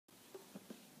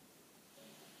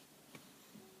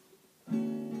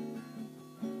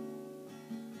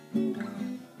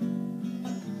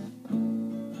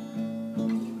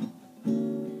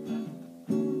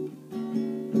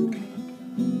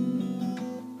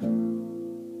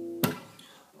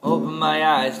Open my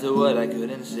eyes to what I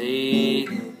couldn't see.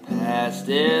 The past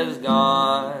is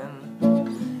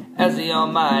gone, as the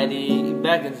Almighty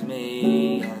beckons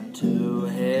me unto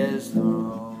His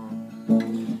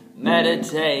throne.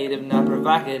 Meditative, not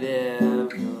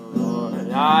provocative, the Lord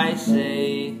I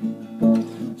see.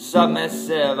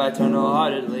 Submissive, I turn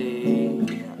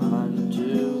wholeheartedly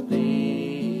unto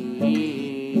Thee.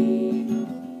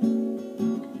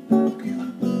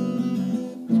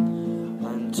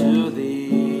 Unto Thee.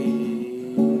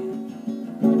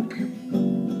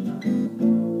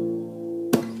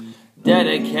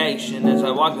 Dedication as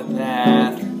I walk the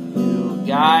path, You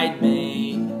guide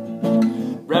me.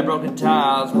 Red broken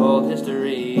tiles hold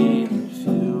history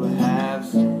few have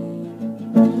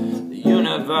seen. The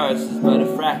universe is but a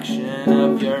fraction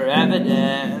of Your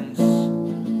evidence.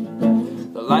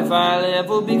 The life I live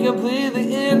will be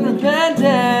completely in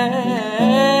repentance.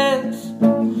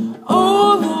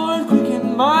 Oh Lord,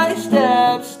 quicken my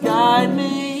steps, guide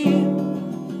me.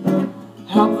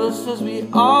 Helpless as we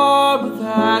are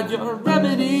without Your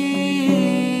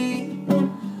remedy,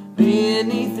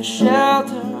 beneath the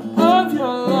shelter of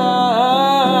Your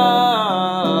love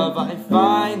I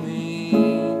find Thee.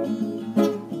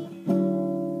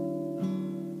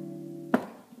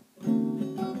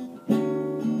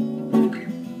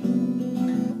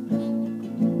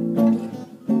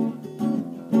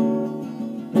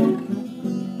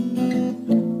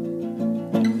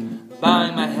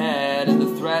 Bowing my head at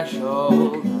the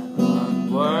threshold, I'm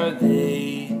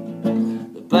unworthy.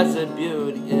 The blessed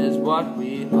beauty is what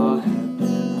we all have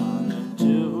been honored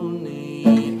to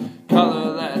need.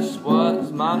 Colorless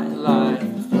was my life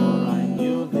before I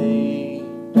knew Thee.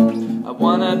 I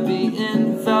wanna be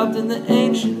enveloped in the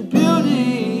ancient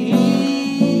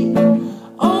beauty.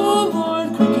 Oh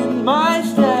Lord, quicken my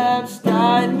steps,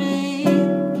 guide me.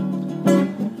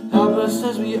 Helpless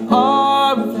as we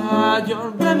are without Your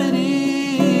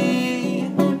remedy,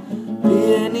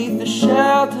 beneath the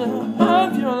shelter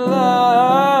of Your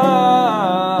love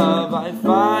I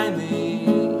find Thee.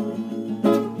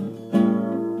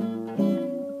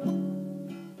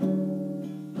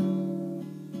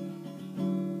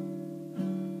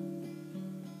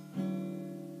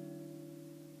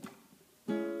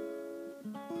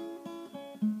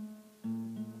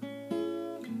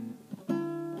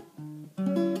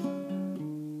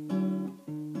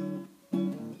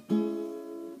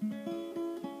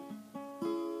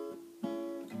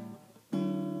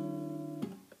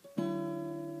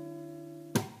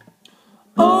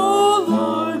 Oh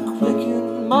Lord,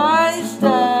 quicken my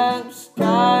steps,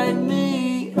 guide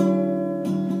me.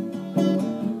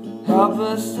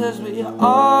 Helpless as we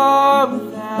are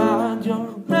without Your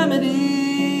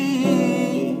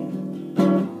remedy,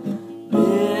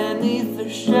 beneath the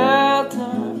shadow